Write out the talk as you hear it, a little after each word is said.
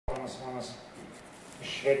Johanas Swahnas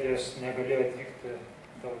iš Švedijos negalėjo atvykti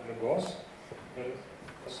dėl ligos ir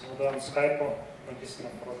pasinaudojant Skype'o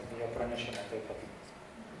bandysime parodyti jo pranešimą taip pat.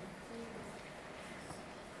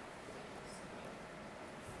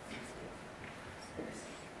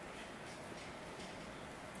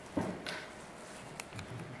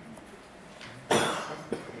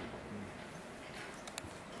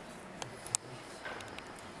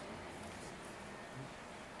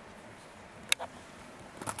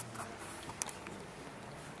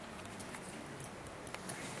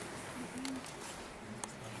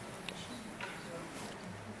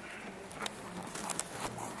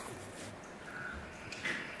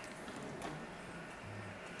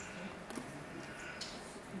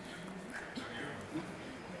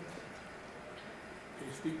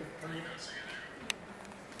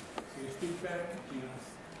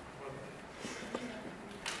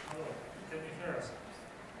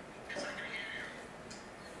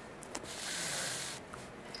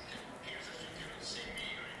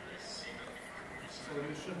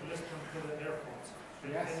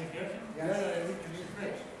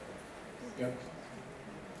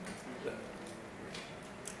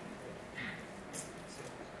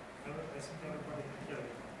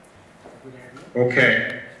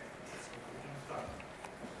 Okay.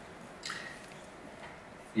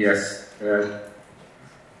 Yes.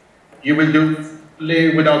 You will do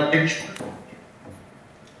play without picture.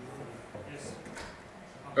 Yes.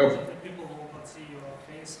 Oh. People will not see your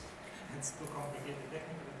face. It's too complicated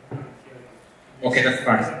technically. Okay, that's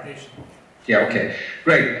fine. Yeah. Okay.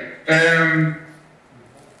 Great.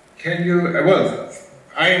 Can you? Well,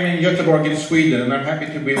 I am in Göteborg in Sweden, and I'm happy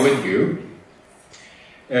to be with you.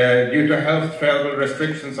 Due to health travel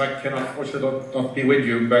restrictions, I can unfortunately not be with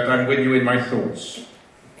you, but I'm with you in my thoughts.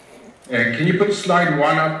 Can you put slide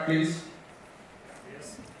 1 up, please?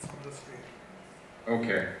 Yes, it's on the screen.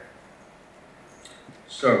 Okay.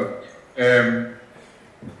 So,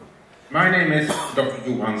 my name is Dr.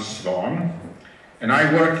 Johan Swahn, and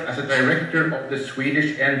I work as a director of the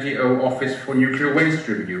Swedish NGO Office for Nuclear Waste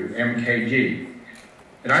Review, MKG.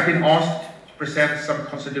 And I've been asked present some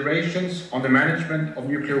considerations on the management of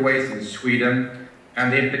nuclear waste in Sweden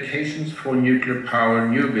and the implications for nuclear power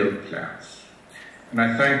new build plans. And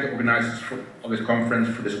I thank the organizers of this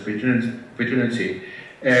conference for this opportunity.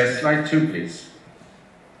 Slide 2, please.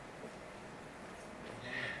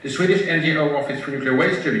 The Swedish NGO Office for Nuclear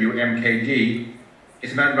Waste Review, MKG,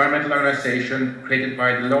 is an environmental organization created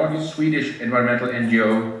by the largest Swedish environmental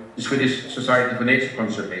NGO, the Swedish Society for Nature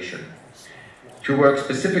Conservation, to work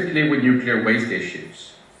specifically with nuclear waste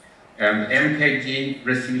issues. And MKG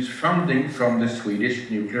receives funding from the Swedish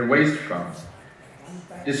Nuclear Waste Fund.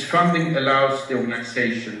 This funding allows the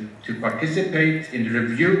organization to participate in the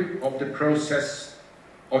review of the process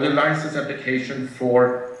of the license application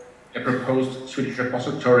for a proposed Swedish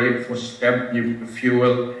repository for spent nuclear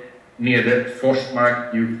fuel near the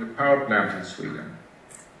Forsmark nuclear power plant in Sweden.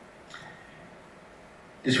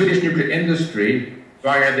 The Swedish nuclear industry,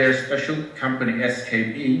 via their special company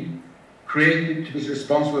SKB, created to be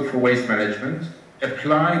responsible for waste management,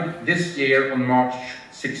 applied this year on March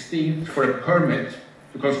 16th for a permit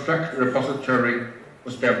to construct a repository for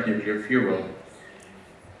spent nuclear fuel.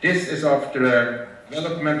 This is after a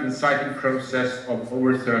development and siting process of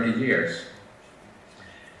over 30 years.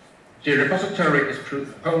 The repository is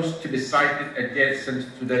proposed to be sited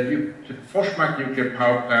adjacent to the Forsmark nuclear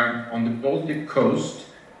power plant on the Baltic coast,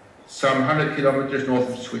 some 100 kilometers north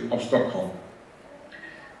of Stockholm.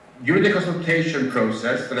 During the consultation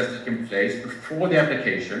process that has taken place before the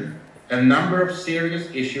application, a number of serious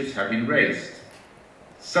issues have been raised.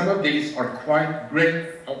 Some of these are quite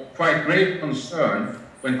grave concern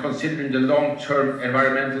when considering the long-term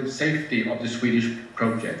environmental safety of the Swedish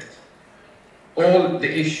project. All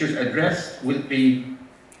the issues addressed will be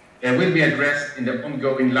addressed in the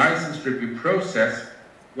ongoing license review process,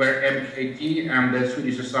 where MKG and the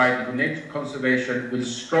Swedish Society for Nature Conservation will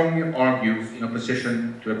strongly argue in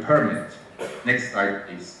opposition to a permit. Next slide,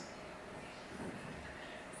 please.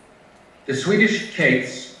 The Swedish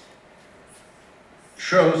case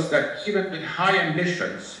shows that even with high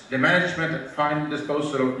ambitions, the management and final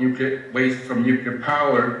disposal of nuclear waste from nuclear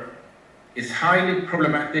power is highly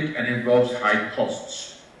problematic and involves high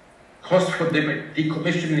costs. Costs for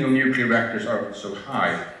decommissioning of nuclear reactors are also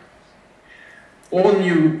high. All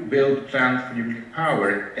new build plans for nuclear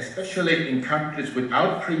power, especially in countries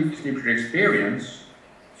without previous nuclear experience,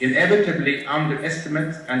 inevitably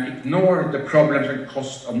underestimate and ignore the problems and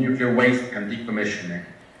costs of nuclear waste and decommissioning.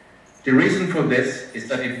 The reason for this is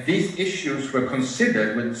that if these issues were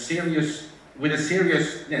considered with the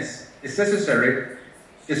seriousness necessary,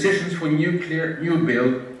 decisions for nuclear new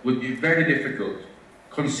build would be very difficult,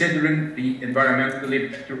 considering the environmentally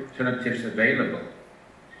better alternatives available.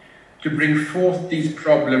 To bring forth these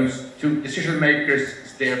problems to decision makers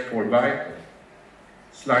is therefore vital.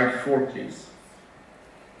 Slide 4, please.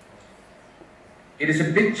 It is a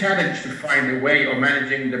big challenge to find a way of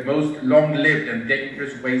managing the most long-lived and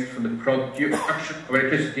dangerous waste from the production of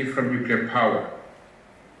electricity from nuclear power.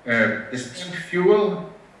 The spent fuel,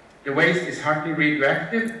 the waste is highly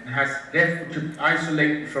radioactive and has therefore to be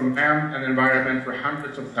isolated from man and environment for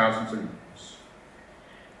hundreds of thousands of years.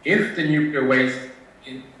 If the nuclear waste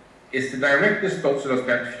is the direct disposal of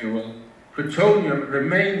spent fuel, plutonium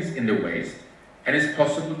remains in the waste and is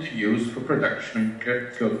possible to use for production of nuclear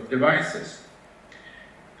explosive devices.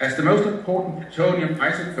 As the most important plutonium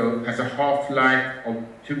isotope has a half-life of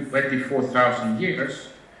 24,000 years,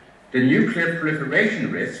 the nuclear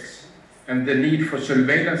proliferation risks and the need for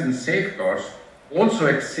surveillance and safeguards also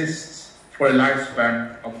exists for a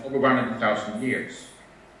lifespan of over 100,000 years.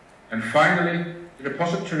 And finally, the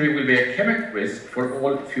repository will be a chemical risk for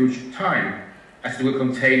all future time, as it will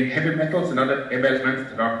contain heavy metals and other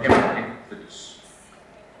elements that are chemically hazardous.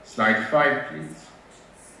 Slide 5, please.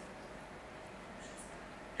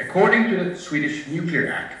 According to the Swedish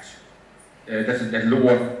Nuclear Act, that's the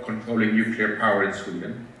law controlling nuclear power in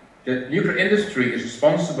Sweden, the nuclear industry is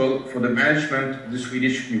responsible for the management of the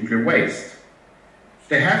Swedish nuclear waste.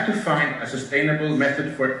 They have to find a sustainable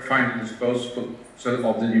method for finding disposal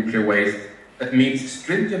of the nuclear waste that meets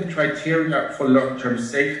stringent criteria for long-term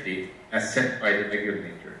safety as set by the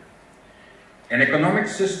regulator. An economic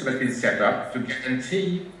system has been set up to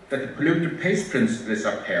guarantee that the polluter pays principle is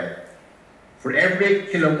upheld. For every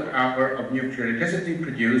kilowatt-hour of nuclear electricity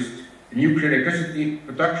produced, the nuclear electricity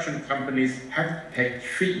production companies have to pay a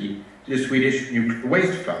fee to the Swedish Nuclear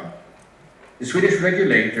Waste Fund. The Swedish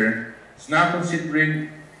regulator is now considering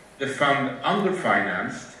the fund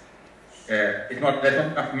underfinanced. There's not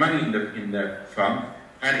enough money in the fund,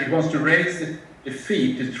 and it wants to raise the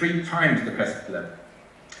fee to 3 times the present level.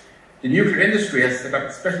 The nuclear industry has set up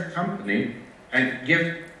a special company and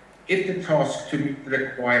give it the task to meet the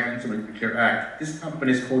requirements of the Nuclear Act. This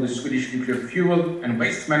company is called the Swedish Nuclear Fuel and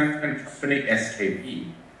Waste Management Company, SKB.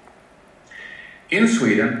 In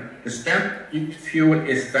Sweden, the spent nuclear fuel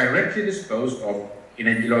is directly disposed of in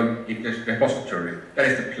a geological repository. That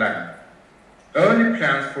is the plan. Early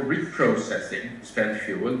plans for reprocessing spent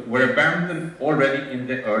fuel were abandoned already in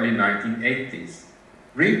the early 1980s.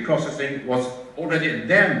 Reprocessing was already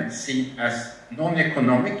then seen as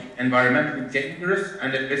non-economic, environmentally dangerous,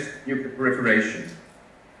 and a risk of nuclear proliferation,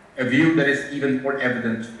 a view that is even more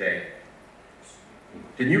evident today.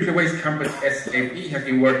 The nuclear waste company SKB has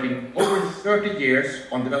been working over 30 years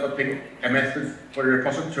on developing a method for a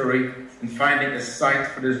repository and finding a site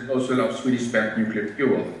for the disposal of Swedish spent nuclear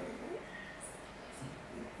fuel.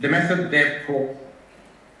 The method they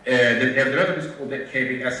have developed is called the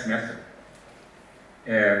KBS method.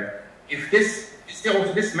 It's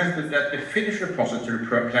also this method that the Finnish repository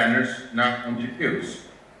planners now want to use.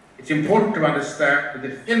 It's important to understand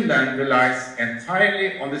that Finland relies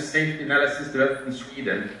entirely on the safety analysis developed in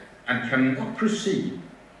Sweden and cannot proceed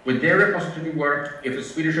with their repository work if the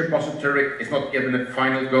Swedish repository is not given a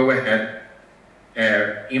final go-ahead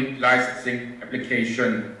in licensing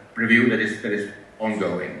application review that is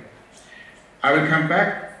ongoing. I will come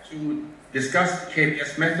back to discuss the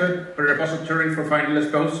KBS method for repository for final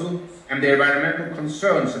disposal and the environmental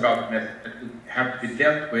concerns about the method that will have to be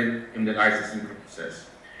dealt with in the licensing process.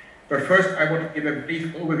 But first, I want to give a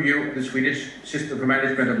brief overview of the Swedish system for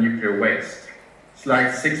management of nuclear waste.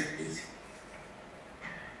 Slide 6, please.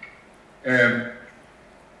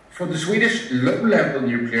 For the Swedish low-level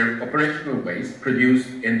nuclear operational waste produced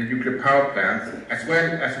in the nuclear power plants, as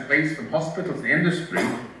well as waste from hospitals and industry,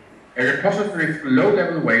 a repository for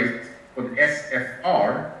low-level waste, called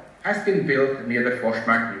SFR, has been built near the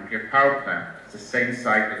Forsmark nuclear power plant. It's the same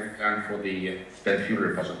site as the plan for the spent fuel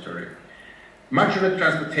repository. Much of the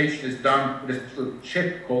transportation is done with a little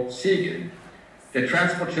ship called Sigyn. The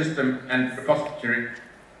transport system and repository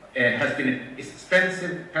is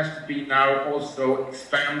expensive, has to be now also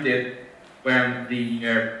expanded when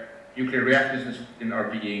the nuclear reactors in Sweden are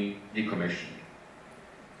being decommissioned.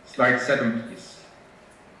 Slide 7, please.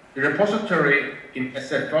 The repository in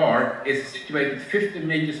SFR is situated 50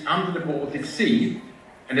 meters under the Baltic Sea,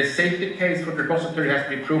 and the safety case for the repository has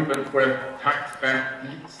been proven for a time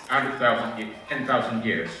span of 10,000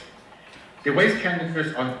 years. The waste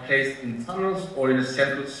canisters are placed in tunnels or in a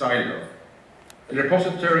central silo. The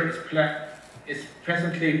repository is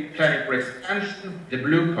presently planning for expansion, the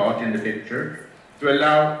blue part in the picture, to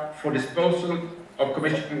allow for disposal of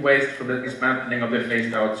commissioning waste from the dismantling of the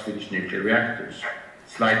phased-out Swedish nuclear reactors.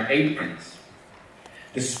 Slide 8, please.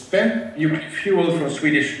 The spent nuclear fuel from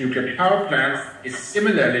Swedish nuclear power plants is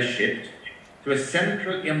similarly shipped to a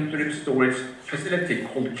central interim storage facility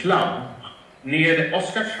called CLAB near the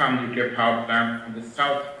Oskarshamn nuclear power plant on the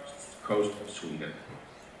south coast of Sweden.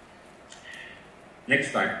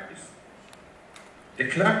 Next slide, please. The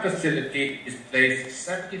CLAB facility is placed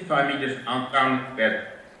 75 meters down the bed.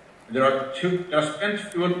 There are spent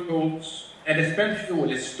fuel pools, and the spent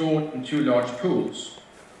fuel is stored in 2 large pools.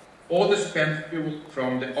 All the spent fuel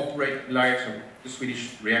from the operating lives of the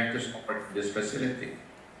Swedish reactors operate in this facility.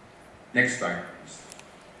 Next slide, please.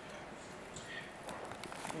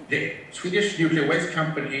 The Swedish nuclear waste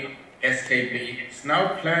company, SKB, is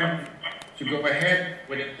now planning to go ahead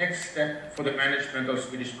with the next step for the management of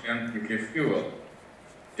Swedish spent nuclear fuel.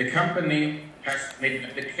 The company has made an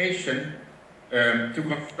application to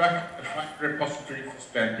construct a final repository for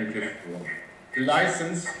spent nuclear fuel. The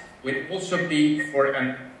license will also be for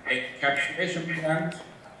a encapsulation plant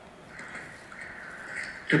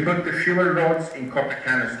to put the fuel rods in copper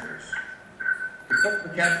canisters. The copper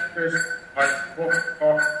canisters are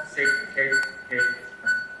part safety case.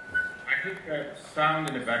 I hear sound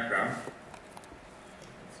in the background.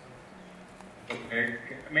 Okay,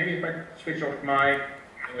 maybe if I switch off my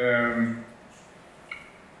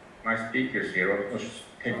my speakers here, or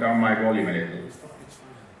take down my volume a little.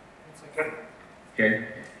 Okay.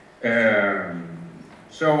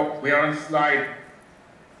 So we are on slide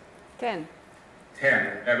 10.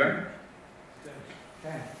 10, 11?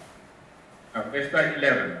 10. We're slide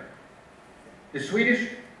 11. The Swedish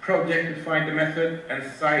project to find the method and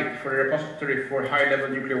site for a repository for high-level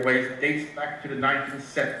nuclear waste dates back to the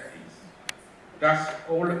 1970s. Thus,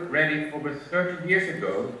 already over 30 years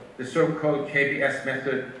ago, the so-called KBS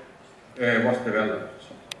method was developed.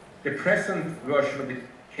 The present version of the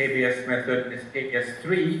KBS method is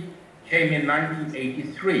KBS3, came in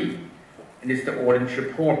 1983, and is the orange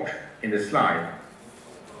report in the slide.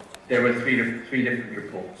 There were three different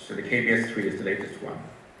reports, so the KBS3 is the latest one.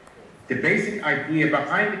 The basic idea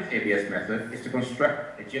behind the KBS method is to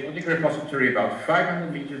construct a geologic repository about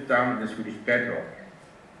 500 meters down in the Swedish bedrock.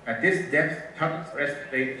 At this depth, tunnels are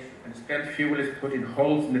excavated and spent fuel is put in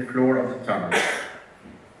holes in the floor of the tunnel.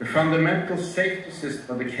 The fundamental safety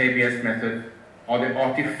system of the KBS method are the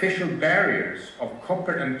artificial barriers of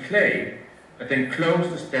copper and clay that enclose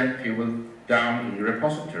the spent fuel down in the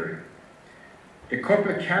repository. The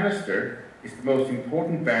copper canister is the most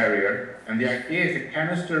important barrier, and the idea is the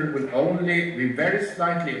canister will only be very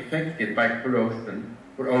slightly affected by corrosion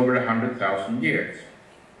for over 100,000 years.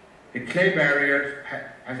 The clay barrier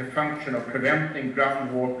has a function of preventing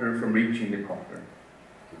groundwater from reaching the copper.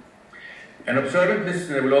 An observant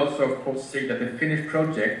listener will also, of course, see that the finished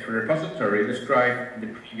project for repository described in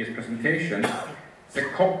the previous presentation is a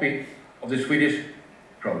copy of the Swedish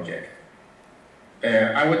project.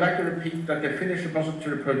 I would like to repeat that the Finnish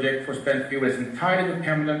repository project for spent fuel is entirely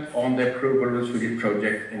dependent on the approval of the Swedish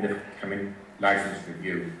project in the coming license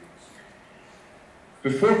review.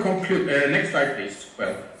 Before conclude, next slide, please.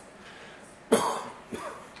 Well.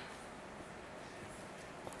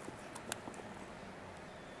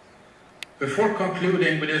 Before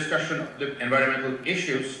concluding with the discussion of the environmental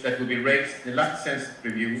issues that will be raised in the license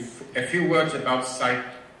review, a few words about site.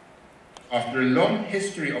 After a long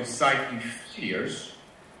history of site failures,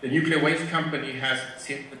 the nuclear waste company has,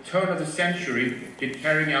 since the turn of the century, been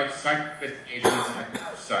carrying out site investigations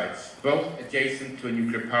at sites, both adjacent to a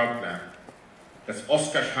nuclear power plant. That's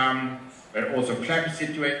Oskarshamn, where also CLAB is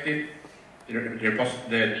situated,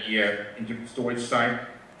 the storage site,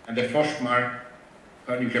 and the Forsmark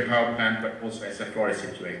nuclear power plant, where also SFR is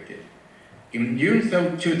situated. In June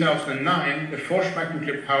 2009, the Forsmark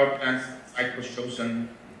nuclear power plant site was chosen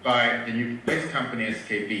by the nuclear waste company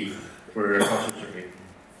SKB for a repository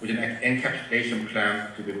with an encapsulation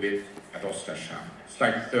plant to be built at Oskarshamn.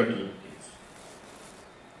 Slide 13,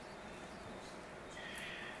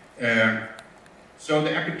 please. So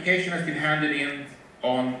the application has been handed in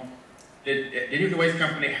on the nuclear waste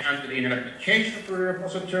company handed in an application for a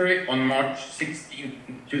repository on March 16,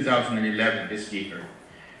 2011, this year.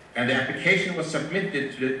 And the application was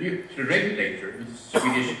submitted to the regulator, the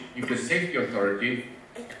Swedish Nuclear Safety Authority,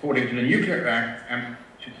 according to the Nuclear Act, and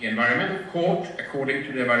to the Environmental Court, according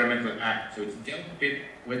to the Environmental Act. So it's dealt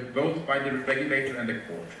with both by the regulator and the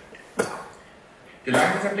court. The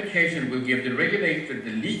license application will give the regulator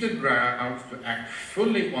the legal grounds to act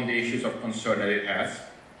fully on the issues of concern that it has,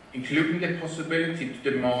 including the possibility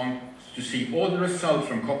to demand to see all the results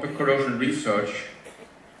from copper corrosion research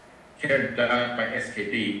carried out by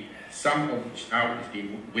SKB, some of which now is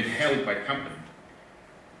being withheld by the company.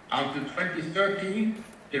 Until 2013,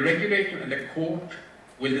 the regulator and the court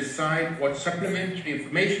will decide what supplementary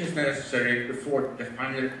information is necessary before the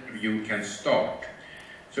final review can start.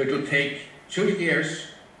 So it will take 2 years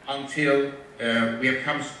until we have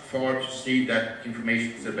come far to see that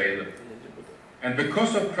information is available. And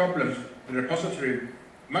because of problems, the repository,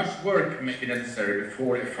 much work may be necessary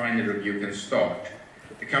before a final review can start.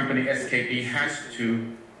 The company SKB has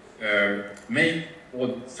to make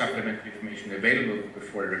all supplementary information available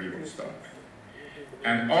before a review will start.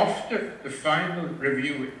 And after the final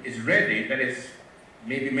review is ready, that is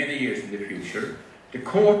maybe many years in the future, the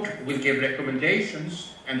court will give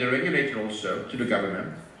recommendations, and the regulator also, to the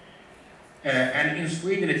government. And in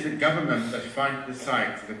Sweden, it's the government that finally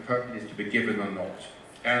decides if a permit is to be given or not.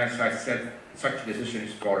 And as I said, such a decision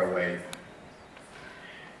is far away.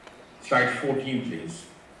 Slide 14, please.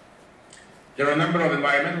 There are a number of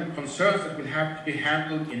environmental concerns that will have to be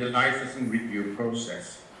handled in the licensing review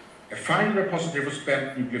process. A final repository for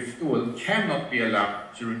spent nuclear fuel cannot be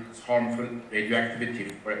allowed to release harmful radioactivity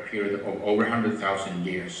for a period of over 100,000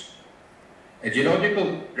 years. A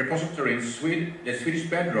geological repository in Sweden, the Swedish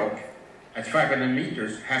bedrock, at 500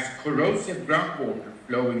 meters, has corrosive groundwater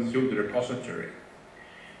flowing through the repository.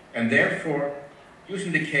 And therefore,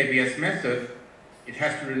 using the KBS method, it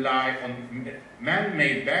has to rely on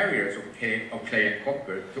man-made barriers of clay and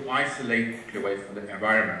copper to isolate nuclear waste from the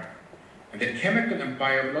environment. And the chemical and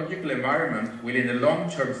biological environment will in the long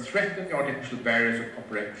term threaten the artificial barriers of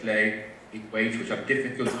copper and clay in ways which are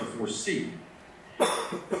difficult to foresee.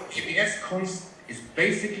 KBS is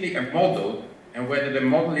basically a model, and whether the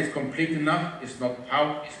model is complete enough is now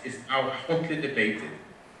hotly debated.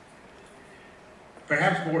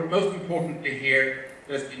 Perhaps most importantly here,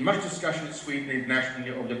 there's been much discussion in Sweden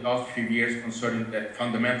internationally over the last few years concerning the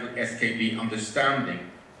fundamental SKB understanding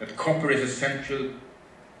that copper is essentially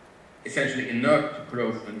inert to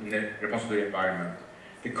corrosion in the repository environment.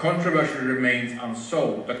 The controversy remains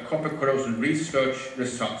unsolved, but copper corrosion research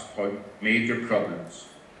results point major problems.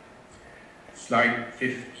 Slide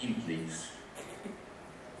 15, please.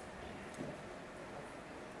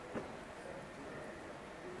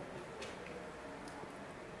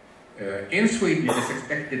 In Sweden, it is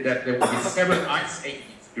expected that there will be several ice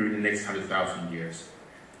ages during the next 100,000 years.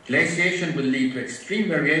 Glaciation will lead to extreme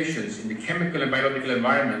variations in the chemical and biological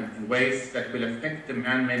environment in ways that will affect the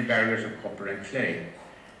man-made barriers of copper and clay.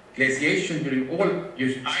 Glaciation during all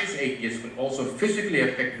ice ages will also physically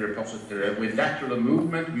affect the repository with lateral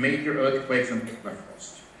movement, major earthquakes, and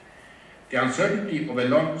permafrost. The uncertainty of a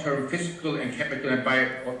long-term physical and chemical and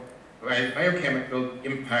biochemical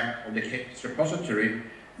impact of the KBS repository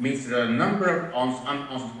means there are a number of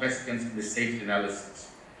unanswered questions in the safety analysis.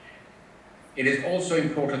 It is also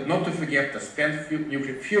important not to forget that spent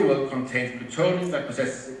nuclear fuel contains plutonium that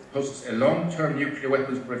poses a long-term nuclear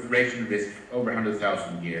weapons proliferation risk for over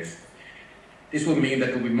 100,000 years. This will mean that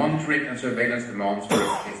there will be monitoring and surveillance demands for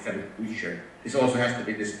the extended future. This also has to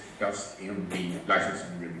be discussed in the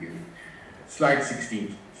licensing review. Slide 16,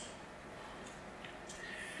 please.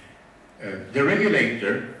 The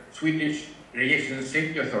regulator, Swedish Radiation and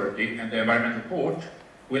Safety Authority, and the Environmental Court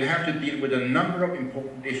will have to deal with a number of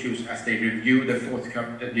important issues as they review the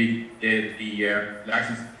forthcoming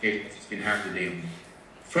license application that has been handed in.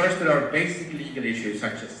 First, there are basic legal issues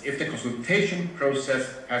such as if the consultation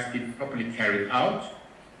process has been properly carried out,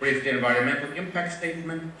 or if the environmental impact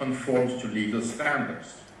statement conforms to legal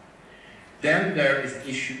standards. Then there is the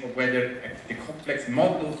issue of whether the complex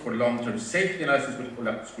model for long-term safety analysis will pull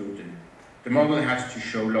up scrutiny. The model has to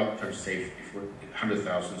show long-term safety for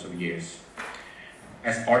 100,000 of years.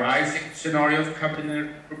 As are ice scenarios covered in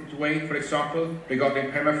an appropriate way, for example, regarding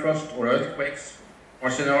permafrost or earthquakes, or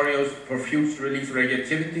scenarios for future release of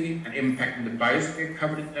radioactivity and impact on the biosphere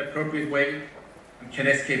covered in an appropriate way, and can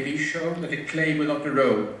SKB show that the clay will not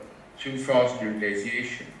erode too fast during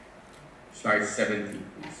glaciation? Slide 17,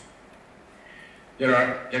 please.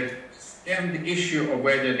 Then the issue of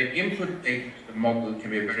whether the input data to the model can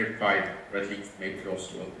be verified or at least made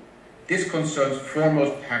plausible. This concerns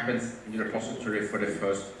foremost what happens in the repository for the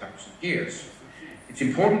first 1,000 years. It's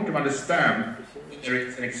important to understand that there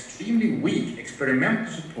is an extremely weak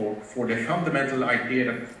experimental support for the fundamental idea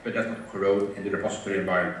that it does not corrode in the repository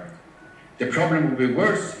environment. The problem will be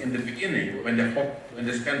worse in the beginning when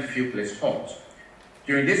the spent fuel is hot.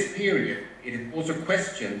 During this period, it is also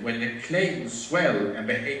questioned whether the clay will swell and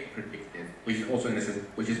behave predicted, which is also a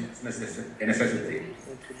necessity.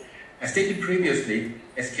 As stated previously,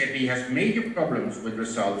 SKB has major problems with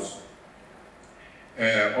results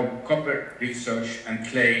of copper research and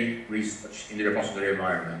clay research in the repository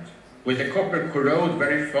environment. Will the copper corrode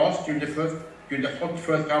very fast during the hot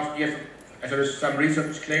first 1,000 years as there is some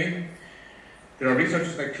research claim, there are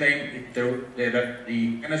researchers that claim that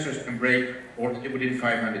the canisters can break already within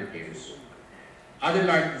 500 years. Other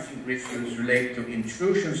licensing risks relate to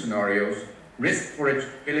intrusion scenarios, risk for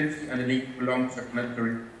reachability, and the need for long-term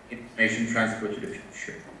planetary information transfer to the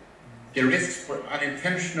future. The risks for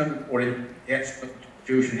unintentional or intentional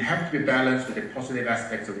intrusion have to be balanced with the positive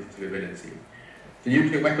aspects of reachability. The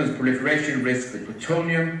nuclear weapons proliferation risk with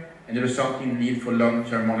plutonium and the resulting need for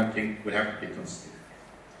long-term monitoring will have to be considered.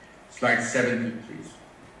 Slide 17, please.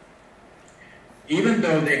 Even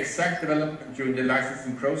though the exact development during the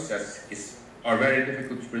licensing process are very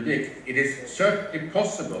difficult to predict, it is certainly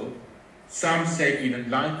possible, some say even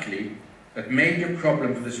likely, that major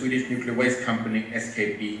problems for the Swedish nuclear waste company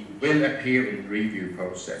SKB will appear in the review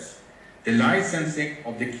process. The licensing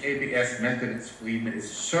of the KBS method in Sweden is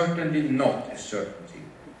certainly not a certainty.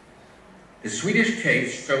 The Swedish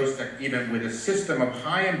case shows that even with a system of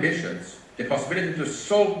high ambitions, the possibility to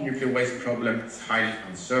solve the nuclear waste problem is highly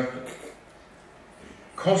uncertain.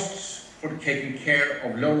 Costs for taking care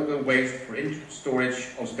of low-level waste for storage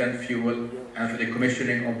of spent fuel and for the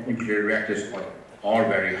commissioning of nuclear reactors are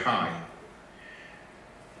very high.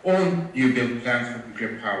 All new build plans for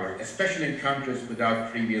nuclear power, especially in countries without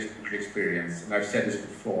previous nuclear experience, and I've said this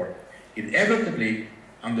before, inevitably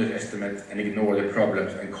underestimate and ignore the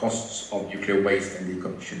problems and costs of nuclear waste and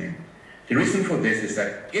decommissioning. The reason for this is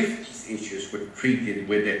that if these issues were treated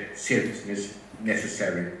with the seriousness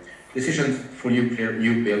necessary, decisions for nuclear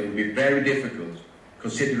new build would be very difficult,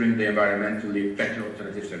 considering the environmentally better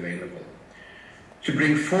alternatives available. To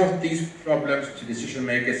bring forth these problems to decision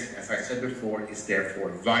makers, as I said before, is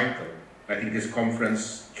therefore vital. I think this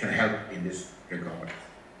conference can help in this regard.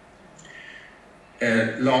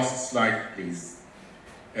 Last slide, please.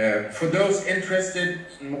 For those interested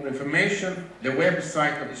in more information, the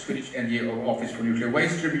website of the Swedish NGO Office for Nuclear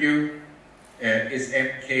Waste Review is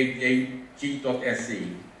MKG.se.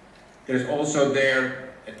 There is also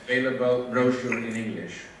there available brochure in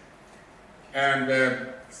English. And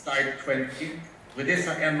slide 20. With this,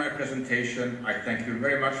 I end my presentation. I thank you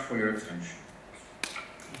very much for your attention.